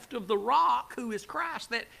cleft of the rock, who is Christ,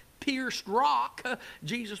 that pierced rock,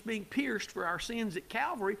 Jesus being pierced for our sins at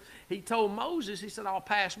Calvary. He told Moses, He said, I'll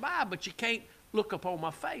pass by, but you can't look upon my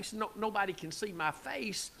face. Nobody can see my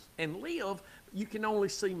face and live. You can only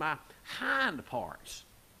see my hind parts.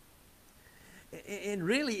 And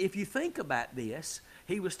really, if you think about this,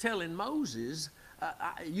 He was telling Moses,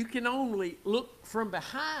 you can only look from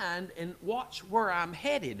behind and watch where I'm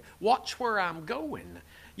headed, watch where I'm going.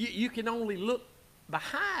 You can only look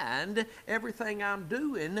behind. Everything I'm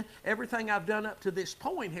doing, everything I've done up to this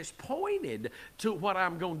point has pointed to what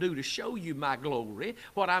I'm going to do to show you my glory,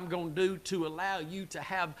 what I'm going to do to allow you to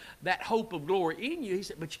have that hope of glory in you. He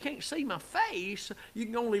said, but you can't see my face. You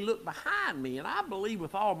can only look behind me. And I believe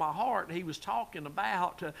with all my heart He was talking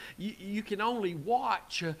about you can only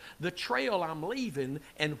watch the trail I'm leaving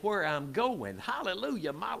and where I'm going.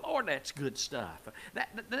 Hallelujah. My Lord, that's good stuff.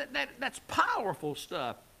 That's powerful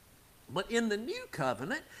stuff. But in the new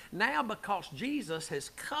covenant, now because Jesus has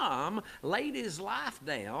come, laid His life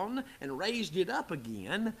down, and raised it up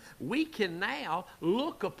again, we can now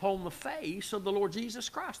look upon the face of the Lord Jesus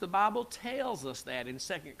Christ. The Bible tells us that in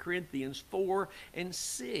 2 Corinthians 4 and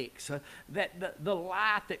 6, that the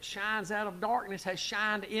light that shines out of darkness has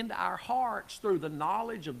shined into our hearts through the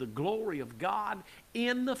knowledge of the glory of God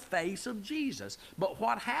in the face of Jesus. But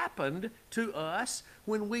what happened to us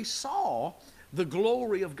when we saw the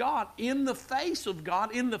glory of God in the face of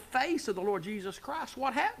God, in the face of the Lord Jesus Christ?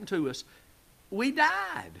 What happened to us? We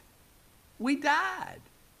died. We died.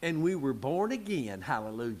 And we were born again.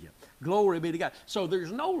 Hallelujah. Glory be to God. So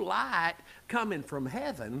there's no light coming from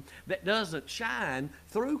heaven that doesn't shine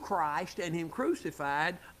through Christ and Him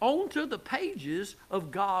crucified onto the pages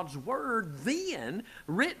of God's Word, then,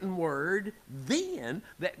 written Word, then,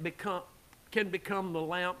 that can become the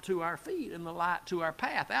lamp to our feet and the light to our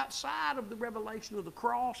path. Outside of the revelation of the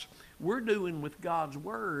cross, we're doing with God's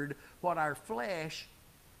Word what our flesh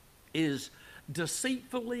is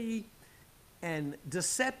deceitfully and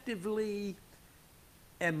deceptively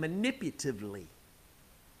and manipulatively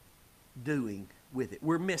doing with it.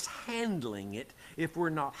 We're mishandling it if we're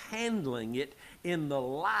not handling it in the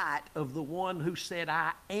light of the one who said,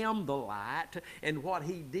 I am the light, and what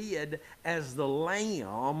He did as the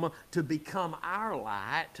Lamb to become our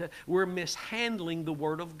light. We're mishandling the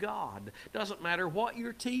Word of God. Doesn't matter what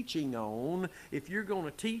you're teaching on. If you're going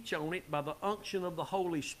to teach on it by the unction of the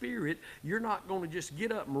Holy Spirit, you're not going to just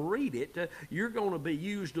get up and read it. You're going to be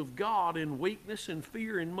used of God in weakness and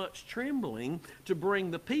fear and much trembling to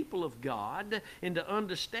bring the people of God into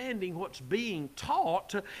understanding what's being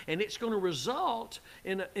taught, and it's going to result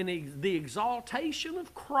in the exaltation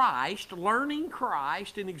of Christ, learning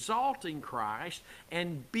Christ and exalting Christ,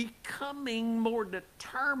 and becoming more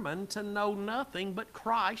determined to know nothing but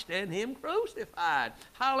Christ and Him crucified.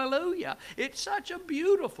 Hallelujah. It's such a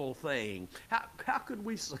beautiful thing. How could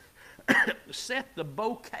we set the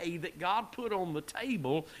bouquet that God put on the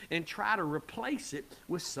table and try to replace it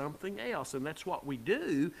with something else? And that's what we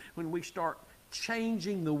do when we start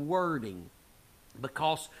changing the wording,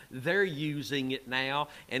 because they're using it now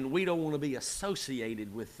and we don't want to be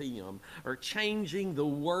associated with them, or changing the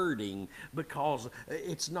wording because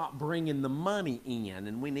it's not bringing the money in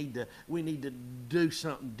and we need to do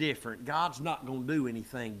something different. God's not going to do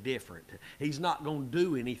anything different. He's not going to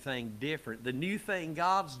do anything different. The new thing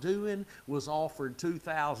God's doing was offered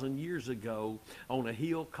 2,000 years ago on a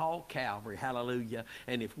hill called Calvary. Hallelujah.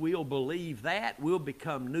 And if we'll believe that, we'll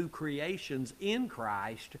become new creations in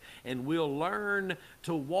Christ, and we'll learn learn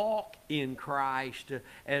to walk in Christ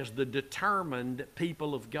as the determined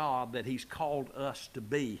people of God that He's called us to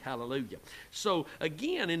be. Hallelujah. So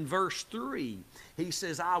again, in verse 3, he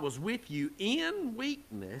says, I was with you in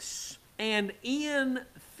weakness and in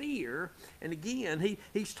fear. And again,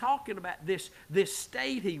 he's talking about this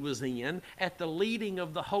state he was in at the leading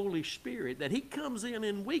of the Holy Spirit, that he comes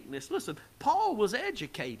in weakness. Listen, Paul was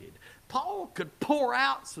educated. Paul could pour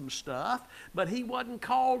out some stuff, but he wasn't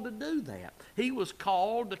called to do that. He was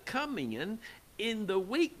called to come in the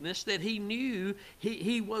weakness that he knew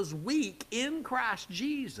he was weak in Christ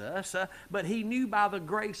Jesus, but he knew by the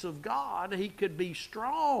grace of God he could be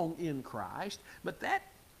strong in Christ. But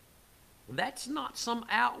that's not some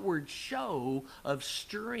outward show of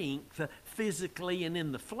strength physically and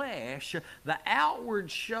in the flesh. The outward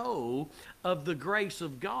show of the grace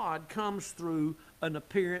of God comes through an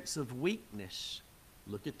appearance of weakness.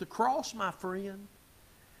 Look at the cross, my friend.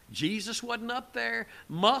 Jesus wasn't up there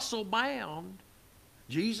muscle bound.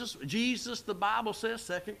 Jesus, the Bible says,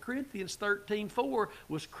 2 Corinthians 13:4,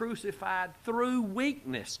 was crucified through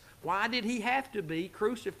weakness. Why did he have to be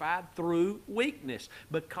crucified through weakness?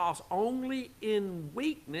 Because only in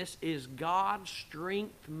weakness is God's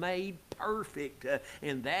strength made perfect.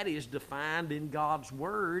 And that is defined in God's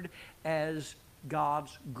Word as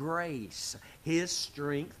God's grace, His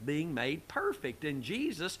strength being made perfect. And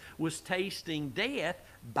Jesus was tasting death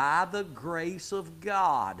by the grace of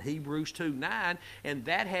God, Hebrews 2:9, and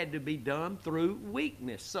that had to be done through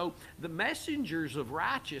weakness. So the messengers of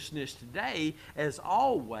righteousness today, as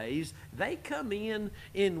always, they come in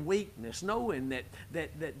weakness, knowing that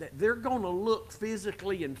they're going to look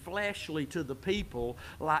physically and fleshly to the people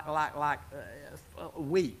like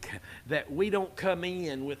weak, that we don't come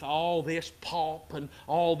in with all this pomp and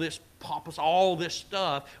all this pompous, all this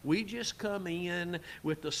stuff. We just come in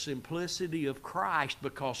with the simplicity of Christ,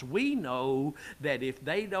 because we know that if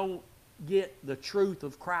they don't get the truth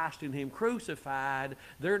of Christ and Him crucified,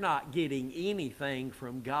 they're not getting anything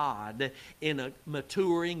from God in a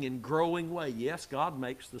maturing and growing way. Yes, God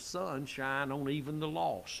makes the sun shine on even the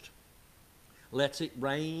lost, lets it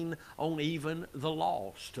rain on even the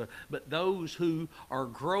lost. But those who are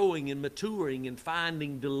growing and maturing and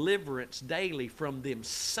finding deliverance daily from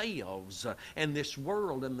themselves and this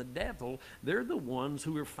world and the devil, they're the ones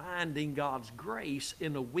who are finding God's grace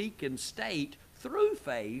in a weakened state through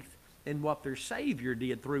faith in what their Savior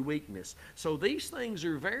did through weakness. So these things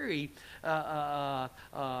are very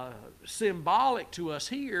symbolic to us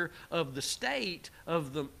here of the state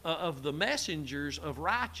of the messengers of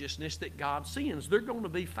righteousness that God sends. They're going to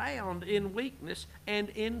be found in weakness and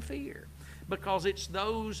in fear, because it's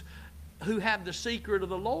those who have the secret of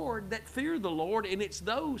the Lord that fear the Lord, and it's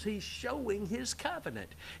those He's showing His covenant.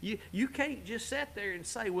 You can't just sit there and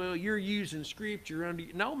say, well, you're using Scripture under...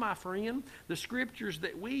 No, my friend, the Scriptures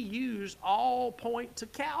that we use all point to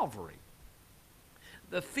Calvary.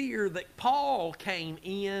 The fear that Paul came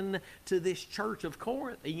in to this church of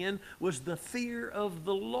Corinth in was the fear of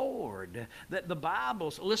the Lord. That the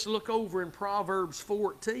Bible, let's look over in Proverbs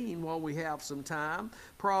 14 while we have some time.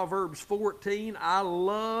 Proverbs 14, I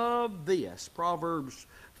love this. Proverbs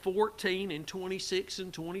 14 and 26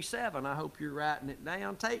 and 27. I hope you're writing it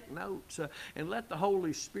down. Take notes and let the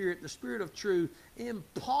Holy Spirit, the Spirit of truth,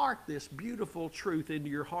 impart this beautiful truth into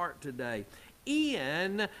your heart today.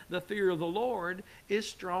 In the fear of the Lord is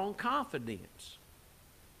strong confidence,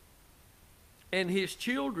 and His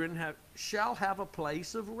children shall have a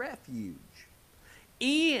place of refuge.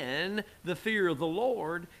 In the fear of the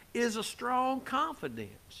Lord is a strong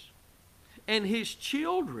confidence, and His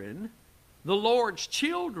children, the Lord's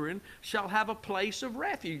children, shall have a place of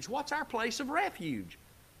refuge. What's our place of refuge?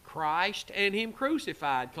 Christ and Him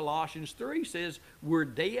crucified. Colossians 3 says we're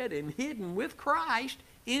dead and hidden with Christ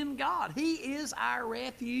in God. He is our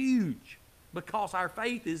refuge, because our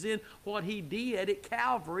faith is in what He did at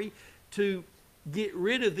Calvary to get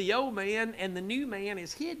rid of the old man, and the new man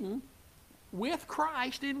is hidden with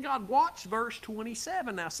Christ in God. Watch verse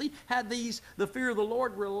 27. Now see how the fear of the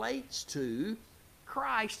Lord relates to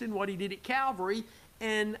Christ and what He did at Calvary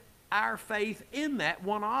and our faith in that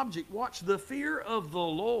one object. Watch, the fear of the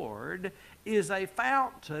Lord is a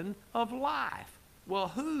fountain of life. Well,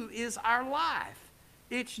 who is our life?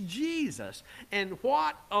 It's Jesus. And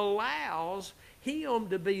what allows Him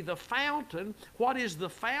to be the fountain, what is the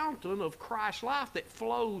fountain of Christ's life that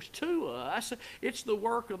flows to us? It's the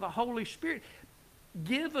work of the Holy Spirit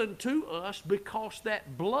given to us because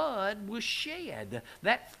that blood was shed.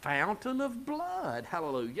 That fountain of blood.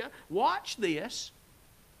 Hallelujah. Watch this.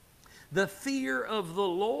 The fear of the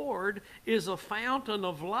Lord is a fountain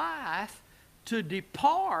of life to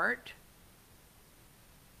depart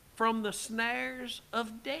from the snares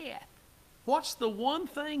of death. What's the one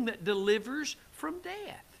thing that delivers from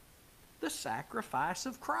death? The sacrifice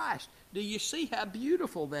of Christ. Do you see how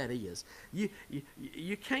beautiful that is?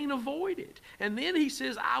 You can't avoid it. And then he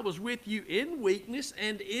says, I was with you in weakness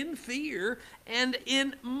and in fear and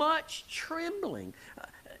in much trembling.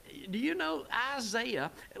 Do you know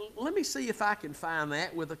Isaiah? Let me see if I can find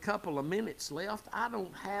that with a couple of minutes left. I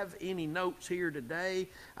don't have any notes here today.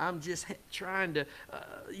 I'm just trying to,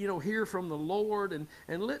 hear from the Lord.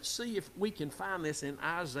 And let's see if we can find this in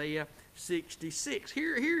Isaiah 66.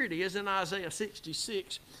 Here it is in Isaiah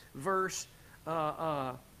 66, verse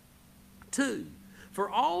 2. For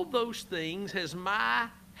all those things has my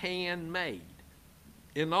hand made,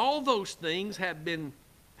 and all those things have been,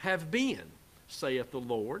 saith the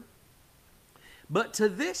Lord. But to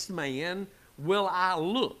this man will I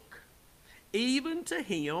look, even to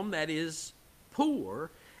him that is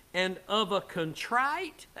poor and of a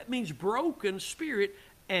contrite, that means broken spirit,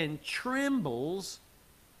 and trembles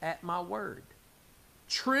at my word.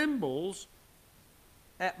 Trembles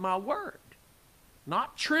at my word.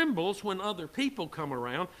 Not trembles when other people come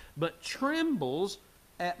around, but trembles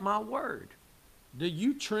at my word. Do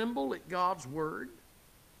you tremble at God's word?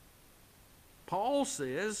 Paul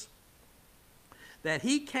says that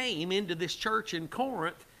he came into this church in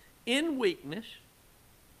Corinth in weakness,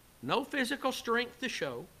 no physical strength to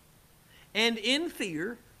show, and in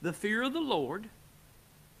fear, the fear of the Lord,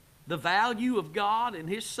 the value of God and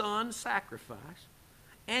His Son's sacrifice,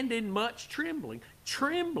 and in much trembling.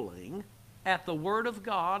 Trembling at the Word of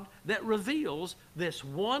God that reveals this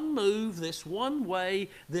one move, this one way,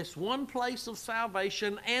 this one place of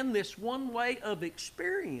salvation, and this one way of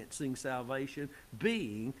experiencing salvation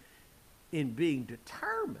being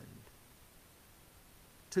determined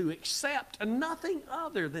to accept nothing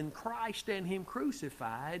other than Christ and Him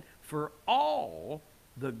crucified for all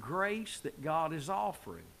the grace that God is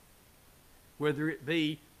offering. Whether it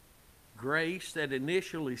be grace that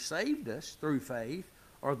initially saved us through faith,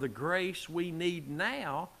 or the grace we need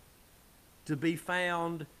now to be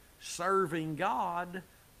found serving God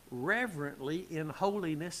reverently in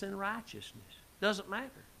holiness and righteousness. Doesn't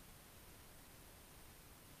matter.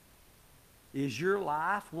 Is your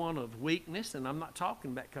life one of weakness? And I'm not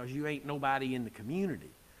talking about because you ain't nobody in the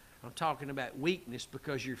community. I'm talking about weakness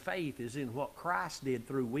because your faith is in what Christ did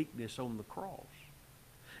through weakness on the cross.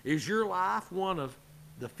 Is your life one of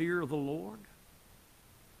the fear of the Lord?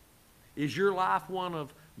 Is your life one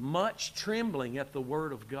of much trembling at the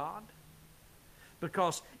Word of God?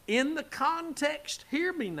 Because in the context,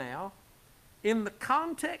 hear me now, in the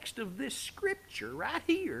context of this scripture right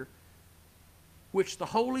here, which the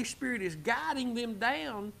Holy Spirit is guiding them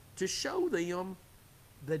down to show them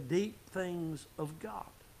the deep things of God.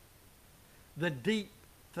 The deep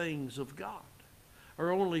things of God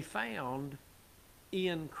are only found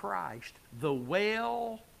in Christ, the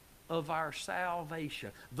well of our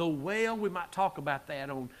salvation. The well, we might talk about that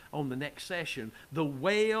on the next session. The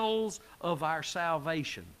wells of our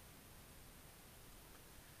salvation.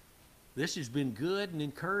 This has been good and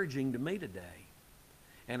encouraging to me today.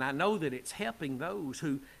 And I know that it's helping those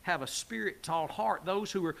who have a Spirit-taught heart,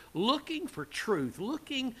 those who are looking for truth,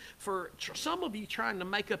 looking for, some of you trying to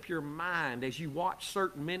make up your mind as you watch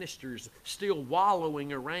certain ministers still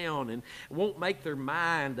wallowing around and won't make their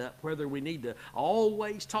mind up whether we need to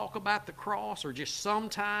always talk about the cross or just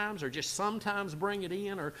sometimes bring it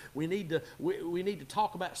in, or we need to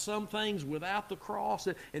talk about some things without the cross.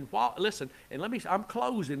 And listen, and I'm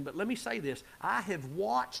closing, but let me say this. I have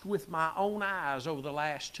watched with my own eyes over the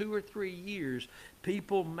last 2 or 3 years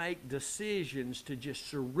people make decisions to just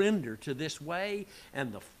surrender to this way,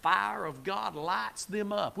 and the fire of God lights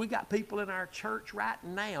them up. We got people in our church right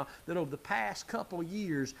now that over the past couple of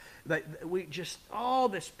years, this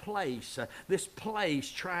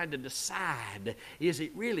place trying to decide, is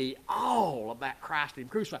it really all about Christ and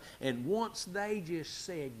crucified? And once they just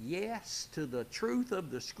said yes to the truth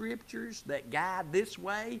of the Scriptures that guide this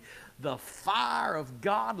way, the fire of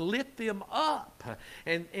God lit them up.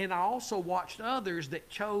 And I also watched others that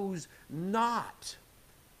chose not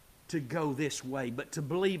to go this way, but to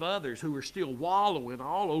believe others who are still wallowing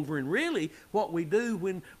all over. And really, what we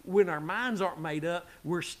do when our minds aren't made up,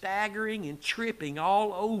 we're staggering and tripping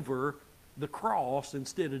all over the cross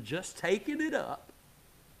instead of just taking it up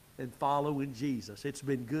and following Jesus. It's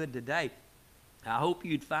been good today. I hope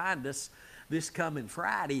you'd find us this coming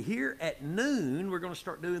Friday here at noon. We're going to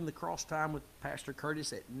start doing the cross time with Pastor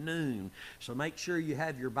Curtis at noon. So make sure you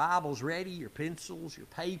have your Bibles ready, your pencils, your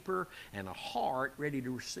paper, and a heart ready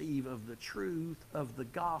to receive of the truth of the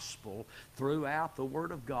gospel throughout the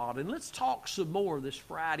Word of God. And let's talk some more this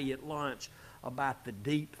Friday at lunch about the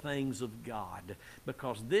deep things of God,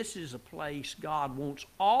 because this is a place God wants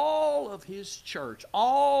all of His church,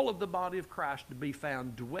 all of the body of Christ to be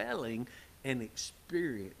found dwelling and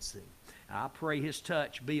experiencing. I pray His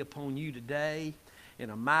touch be upon you today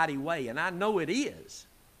in a mighty way, and I know it is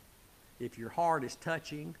if your heart is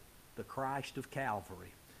touching the Christ of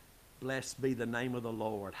Calvary. Blessed be the name of the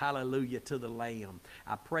Lord. Hallelujah to the Lamb.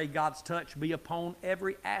 I pray God's touch be upon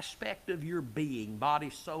every aspect of your being, body,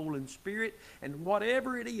 soul, and spirit, and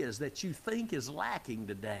whatever it is that you think is lacking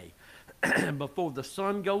today, before the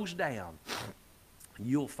sun goes down,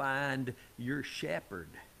 you'll find your shepherd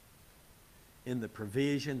in the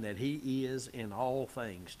provision that He is in all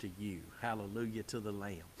things to you. Hallelujah to the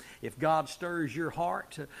Lamb. If God stirs your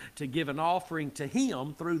heart to give an offering to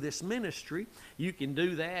Him through this ministry, you can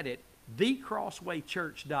do that at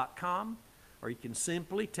thecrosswaychurch.com, or you can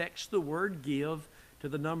simply text the word give to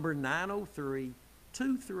the number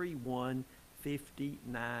 903-231-5950.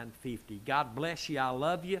 God bless you. I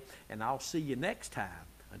love you, and I'll see you next time.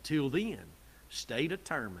 Until then, stay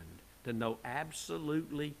determined to know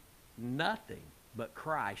absolutely nothing but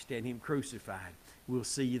Christ and Him crucified. We'll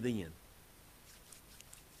see you then.